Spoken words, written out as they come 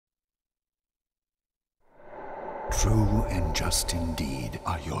True and just indeed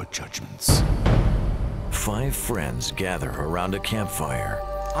are your judgments. 5 friends gather around a campfire.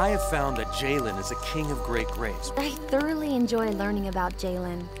 I have found that Jalen is a king of great grace. I thoroughly enjoy learning about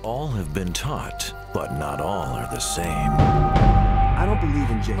Jalen. All have been taught, but not all are the same. I don't believe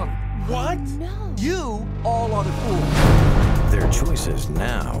in Jalen. What? No. You all are the fools. Their choices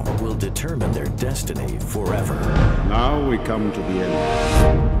now will determine their destiny forever. Now we come to the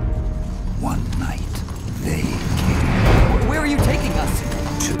end. One night, they came. Where are you taking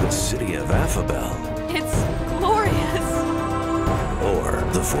us? To the city of Affabel, It's glorious. or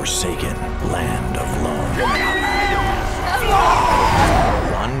the forsaken land of lone.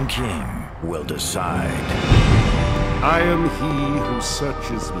 One king will decide. I am he who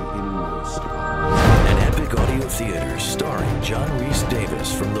searches the inmost heart. An epic audio theater starring John Rhys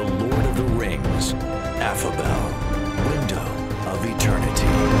Davis from The Lord of the Rings. Affabel, Window of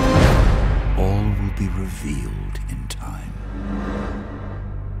Eternity. All will be revealed in time.